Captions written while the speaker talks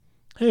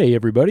Hey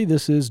everybody,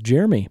 this is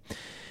Jeremy.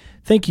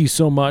 Thank you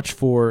so much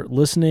for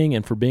listening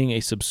and for being a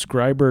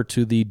subscriber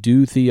to the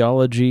Do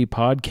Theology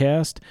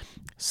podcast.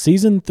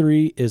 Season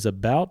 3 is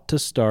about to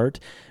start.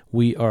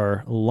 We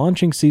are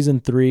launching Season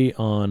 3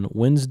 on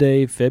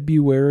Wednesday,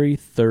 February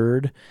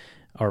 3rd.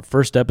 Our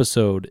first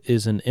episode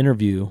is an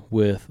interview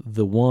with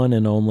the one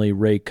and only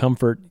Ray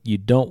Comfort. You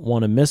don't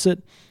want to miss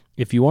it.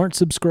 If you aren't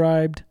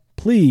subscribed,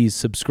 please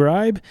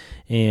subscribe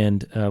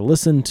and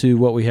listen to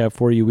what we have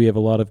for you. We have a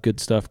lot of good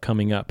stuff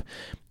coming up.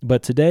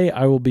 But today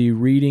I will be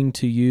reading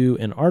to you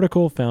an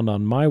article found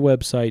on my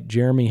website,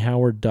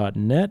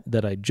 jeremyhoward.net,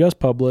 that I just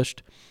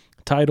published,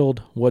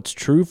 titled, "What's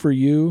True for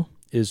You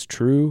is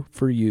True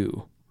for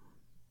You."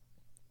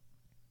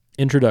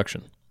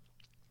 Introduction.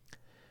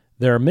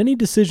 There are many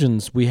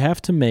decisions we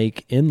have to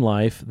make in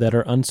life that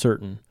are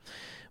uncertain.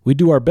 We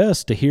do our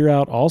best to hear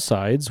out all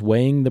sides,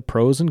 weighing the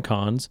pros and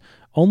cons,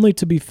 only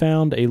to be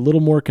found a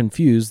little more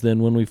confused than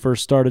when we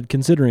first started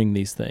considering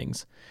these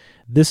things.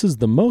 This is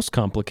the most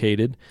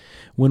complicated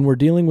when we're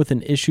dealing with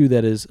an issue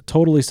that is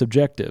totally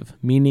subjective,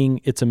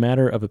 meaning it's a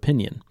matter of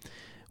opinion.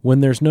 When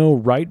there's no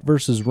right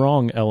versus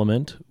wrong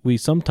element, we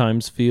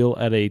sometimes feel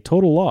at a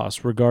total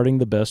loss regarding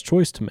the best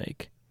choice to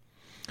make.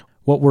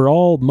 What we're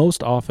all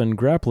most often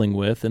grappling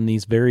with in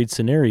these varied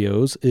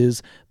scenarios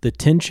is the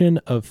tension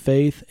of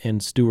faith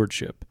and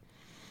stewardship.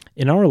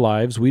 In our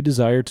lives, we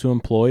desire to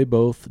employ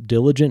both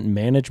diligent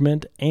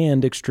management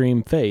and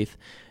extreme faith,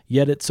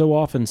 yet it so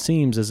often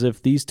seems as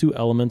if these two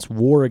elements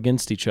war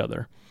against each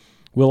other.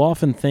 We'll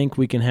often think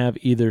we can have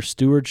either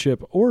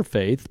stewardship or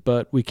faith,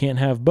 but we can't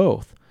have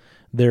both.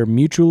 They're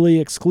mutually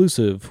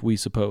exclusive, we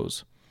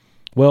suppose.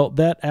 Well,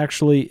 that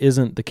actually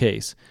isn't the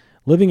case.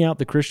 Living out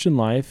the Christian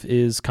life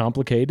is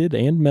complicated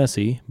and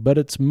messy, but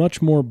it's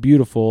much more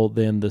beautiful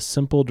than the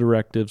simple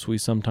directives we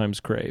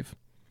sometimes crave.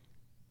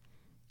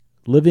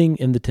 Living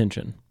in the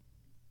tension.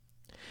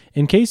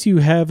 In case you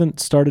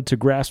haven't started to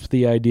grasp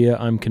the idea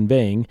I'm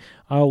conveying,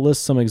 I'll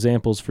list some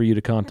examples for you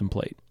to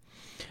contemplate.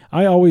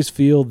 I always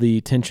feel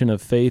the tension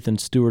of faith and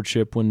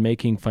stewardship when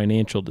making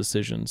financial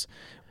decisions.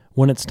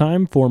 When it's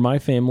time for my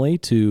family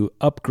to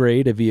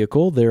upgrade a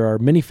vehicle, there are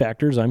many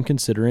factors I'm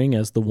considering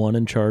as the one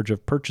in charge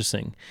of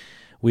purchasing.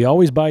 We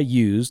always buy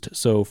used,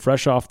 so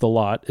fresh off the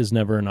lot is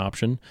never an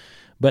option.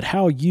 But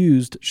how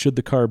used should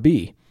the car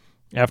be?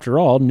 After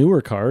all, newer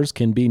cars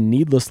can be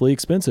needlessly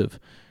expensive.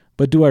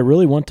 But do I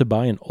really want to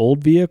buy an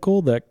old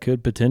vehicle that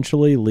could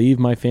potentially leave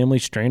my family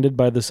stranded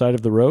by the side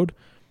of the road?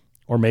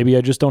 Or maybe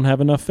I just don't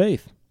have enough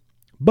faith.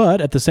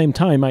 But at the same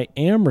time, I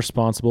am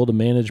responsible to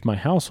manage my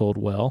household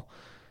well.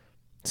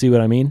 See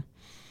what I mean?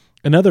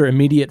 Another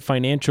immediate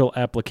financial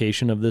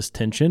application of this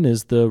tension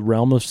is the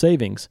realm of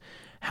savings.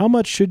 How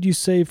much should you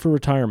save for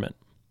retirement?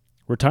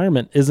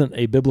 Retirement isn't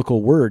a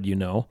biblical word, you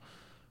know.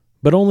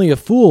 But only a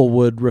fool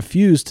would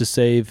refuse to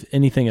save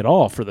anything at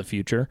all for the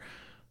future.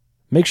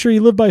 Make sure you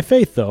live by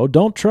faith, though.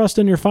 Don't trust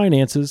in your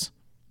finances.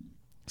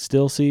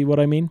 Still see what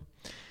I mean?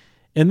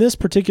 In this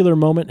particular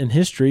moment in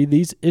history,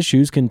 these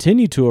issues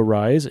continue to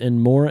arise in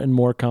more and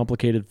more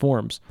complicated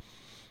forms.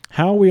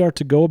 How we are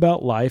to go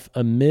about life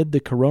amid the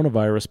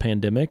coronavirus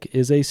pandemic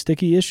is a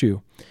sticky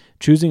issue.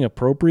 Choosing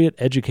appropriate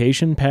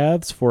education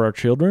paths for our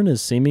children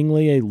is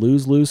seemingly a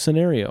lose-lose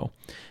scenario.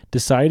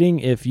 Deciding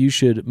if you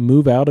should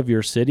move out of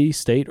your city,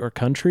 state, or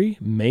country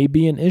may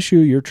be an issue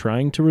you're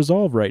trying to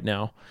resolve right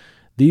now.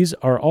 These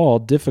are all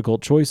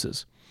difficult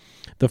choices.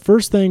 The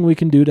first thing we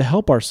can do to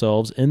help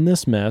ourselves in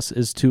this mess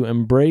is to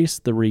embrace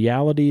the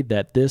reality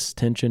that this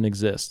tension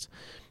exists.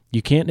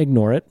 You can't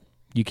ignore it.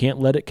 You can't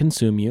let it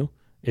consume you.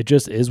 It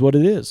just is what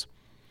it is.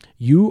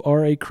 You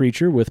are a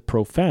creature with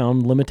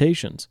profound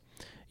limitations.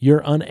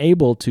 You're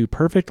unable to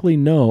perfectly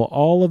know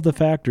all of the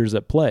factors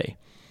at play.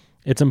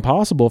 It's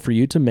impossible for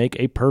you to make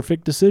a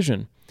perfect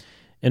decision.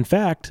 In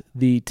fact,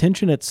 the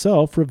tension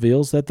itself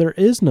reveals that there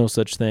is no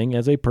such thing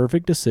as a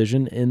perfect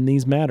decision in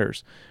these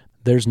matters.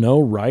 There's no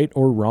right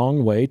or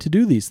wrong way to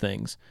do these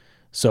things.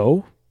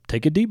 So,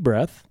 take a deep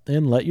breath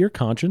and let your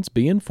conscience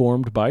be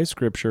informed by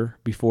Scripture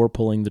before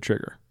pulling the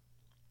trigger.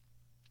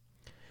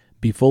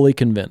 Be fully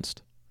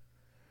convinced.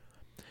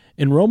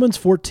 In Romans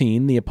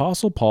 14, the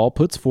Apostle Paul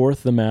puts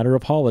forth the matter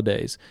of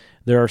holidays.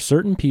 There are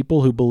certain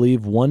people who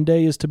believe one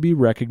day is to be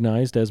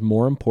recognized as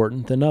more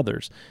important than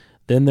others.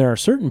 Then there are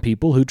certain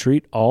people who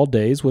treat all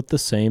days with the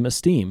same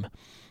esteem.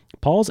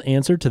 Paul's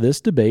answer to this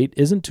debate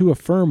isn't to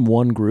affirm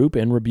one group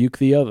and rebuke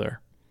the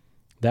other.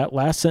 That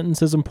last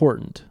sentence is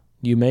important.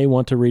 You may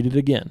want to read it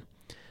again.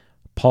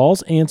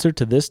 Paul's answer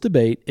to this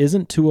debate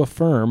isn't to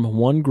affirm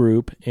one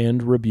group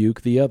and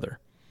rebuke the other.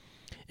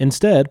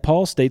 Instead,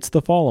 Paul states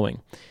the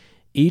following: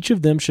 each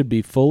of them should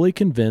be fully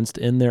convinced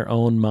in their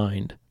own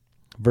mind.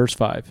 Verse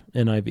 5,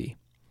 NIV.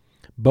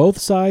 Both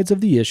sides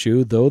of the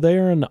issue, though they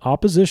are in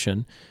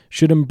opposition,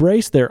 should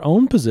embrace their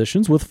own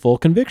positions with full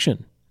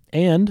conviction.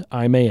 And,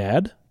 I may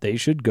add, they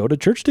should go to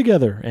church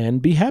together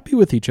and be happy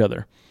with each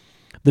other.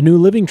 The New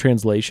Living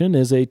Translation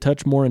is a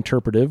touch more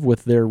interpretive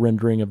with their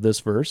rendering of this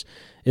verse.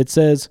 It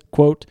says,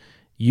 quote,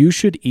 "You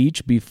should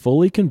each be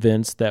fully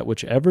convinced that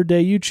whichever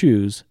day you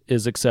choose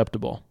is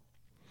acceptable."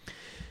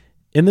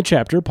 In the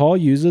chapter, Paul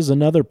uses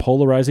another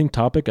polarizing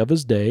topic of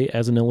his day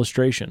as an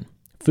illustration: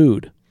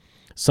 food.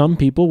 Some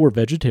people were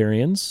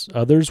vegetarians,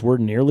 others were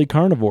nearly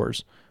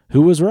carnivores.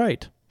 Who was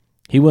right?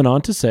 He went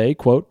on to say,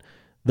 quote,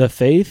 "The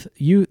faith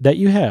that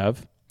you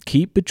have,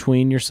 keep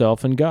between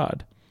yourself and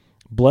God.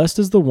 Blessed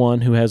is the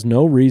one who has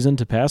no reason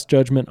to pass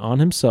judgment on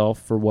himself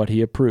for what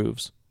he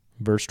approves."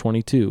 Verse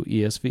 22,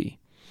 ESV.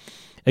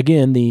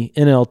 Again, the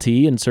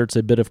NLT inserts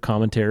a bit of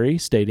commentary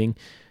stating,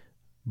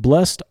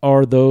 "Blessed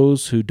are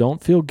those who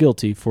don't feel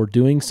guilty for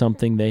doing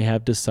something they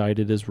have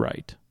decided is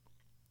right."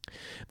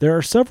 There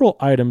are several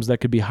items that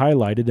could be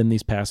highlighted in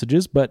these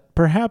passages, but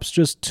perhaps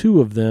just two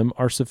of them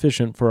are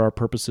sufficient for our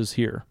purposes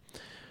here.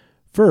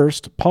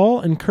 First,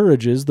 Paul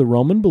encourages the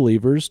Roman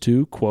believers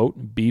to,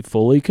 quote, "be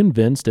fully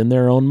convinced in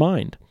their own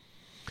mind."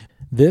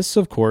 This,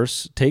 of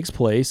course, takes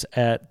place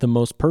at the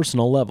most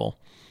personal level.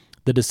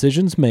 The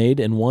decisions made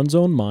in one's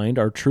own mind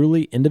are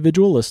truly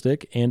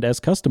individualistic and as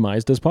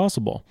customized as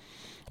possible.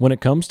 When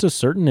it comes to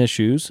certain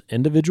issues,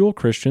 individual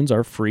Christians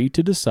are free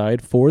to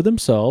decide for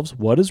themselves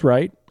what is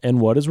right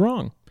and what is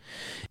wrong.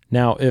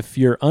 Now, if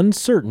you're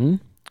uncertain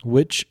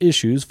which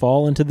issues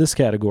fall into this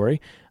category,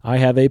 I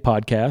have a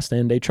podcast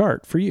and a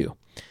chart for you.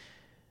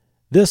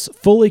 This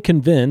fully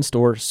convinced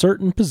or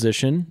certain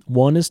position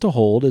one is to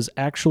hold is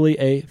actually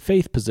a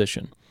faith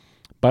position.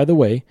 By the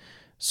way,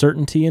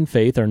 certainty and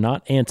faith are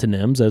not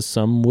antonyms as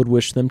some would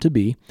wish them to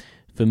be.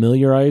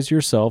 Familiarize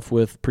yourself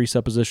with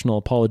presuppositional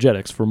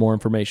apologetics for more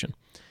information.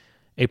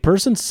 A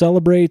person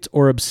celebrates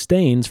or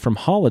abstains from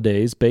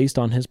holidays based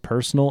on his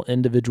personal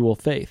individual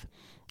faith.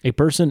 A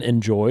person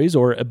enjoys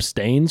or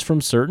abstains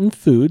from certain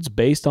foods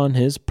based on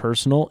his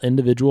personal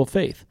individual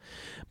faith.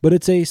 But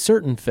it's a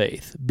certain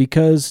faith,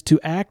 because to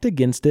act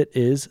against it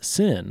is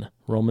sin.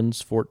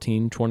 Romans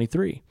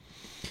 14:23.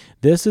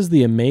 This is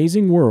the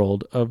amazing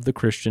world of the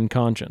Christian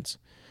conscience.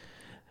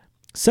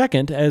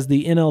 Second, as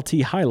the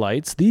NLT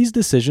highlights, these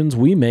decisions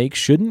we make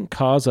shouldn't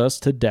cause us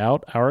to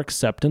doubt our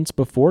acceptance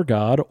before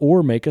God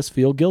or make us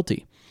feel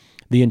guilty.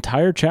 The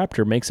entire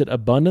chapter makes it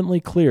abundantly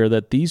clear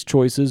that these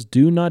choices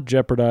do not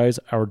jeopardize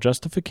our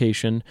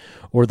justification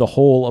or the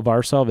whole of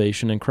our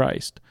salvation in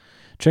Christ.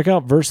 Check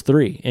out verse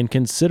 3 and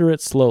consider it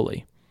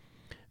slowly.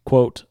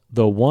 Quote,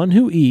 "The one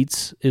who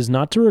eats is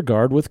not to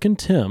regard with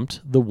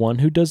contempt the one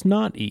who does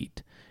not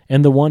eat,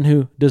 and the one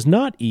who does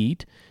not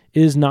eat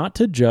is not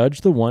to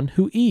judge the one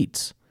who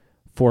eats,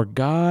 for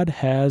God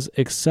has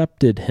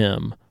accepted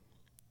him."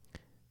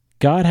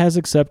 God has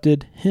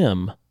accepted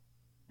him.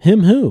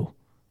 Him who?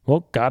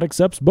 Well, God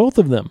accepts both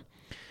of them.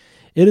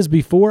 It is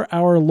before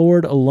our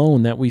Lord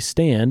alone that we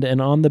stand,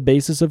 and on the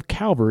basis of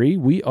Calvary,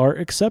 we are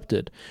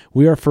accepted.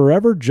 We are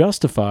forever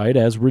justified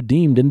as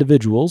redeemed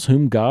individuals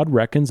whom God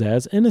reckons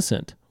as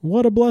innocent.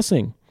 What a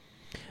blessing!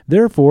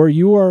 Therefore,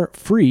 you are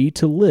free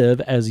to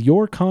live as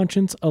your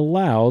conscience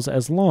allows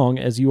as long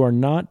as you are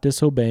not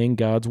disobeying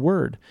God's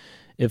word.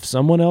 If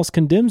someone else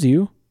condemns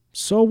you,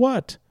 so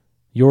what?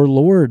 Your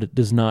Lord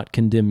does not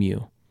condemn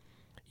you.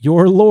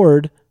 Your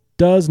Lord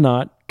does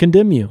not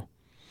condemn you.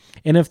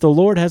 And if the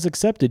Lord has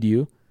accepted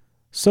you,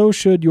 so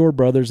should your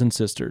brothers and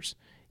sisters.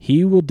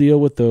 He will deal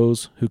with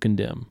those who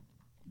condemn.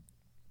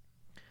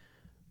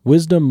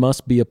 Wisdom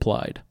must be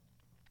applied.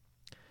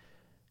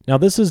 Now,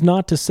 this is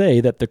not to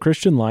say that the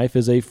Christian life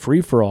is a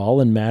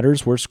free-for-all in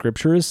matters where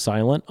Scripture is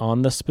silent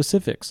on the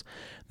specifics.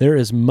 There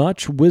is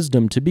much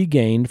wisdom to be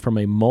gained from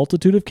a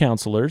multitude of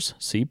counselors,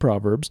 see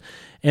Proverbs,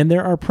 and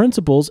there are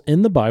principles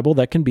in the Bible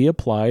that can be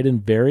applied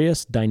in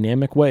various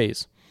dynamic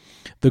ways.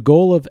 The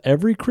goal of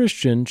every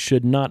Christian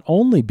should not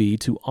only be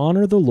to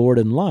honor the Lord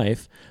in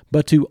life,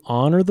 but to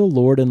honor the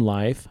Lord in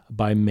life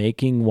by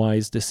making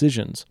wise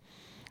decisions.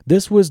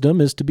 This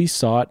wisdom is to be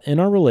sought in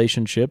our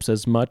relationships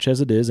as much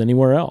as it is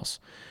anywhere else.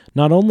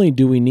 Not only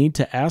do we need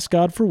to ask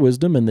God for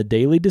wisdom in the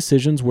daily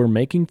decisions we're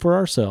making for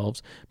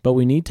ourselves, but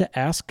we need to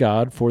ask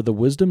God for the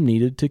wisdom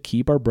needed to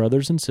keep our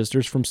brothers and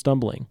sisters from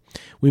stumbling.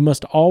 We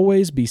must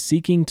always be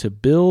seeking to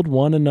build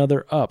one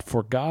another up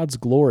for God's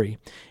glory,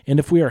 and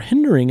if we are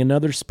hindering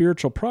another's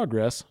spiritual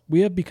progress,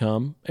 we have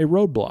become a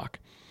roadblock.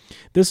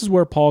 This is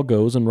where Paul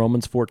goes in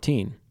Romans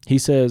 14. He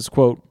says,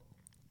 quote,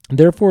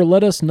 "Therefore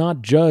let us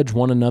not judge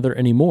one another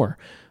anymore,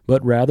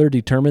 but rather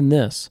determine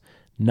this,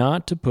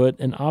 not to put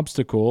an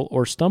obstacle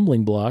or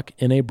stumbling block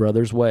in a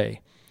brother's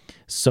way.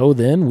 So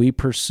then we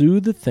pursue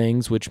the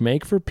things which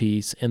make for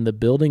peace and the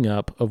building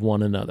up of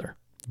one another."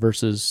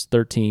 Verses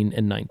 13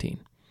 and 19.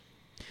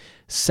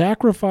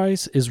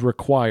 Sacrifice is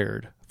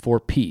required for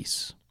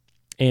peace,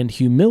 and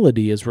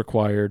humility is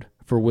required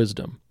for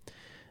wisdom.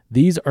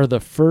 These are the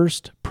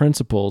first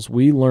principles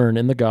we learn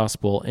in the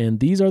gospel, and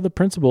these are the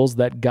principles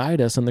that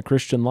guide us in the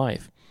Christian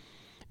life.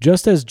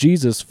 Just as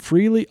Jesus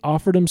freely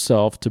offered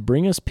himself to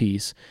bring us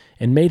peace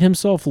and made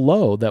himself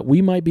low that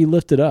we might be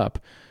lifted up,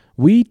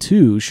 we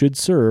too should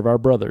serve our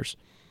brothers.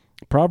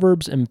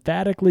 Proverbs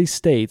emphatically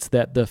states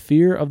that the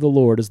fear of the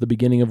Lord is the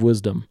beginning of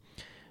wisdom.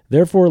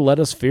 Therefore, let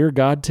us fear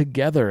God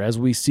together as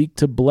we seek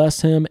to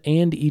bless him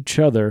and each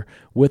other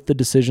with the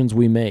decisions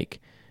we make,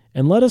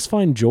 and let us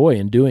find joy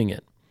in doing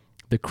it.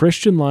 The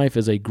Christian life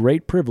is a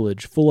great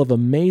privilege full of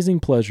amazing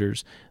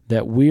pleasures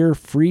that we're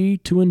free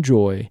to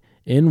enjoy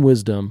in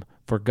wisdom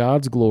for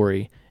God's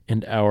glory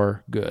and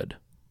our good.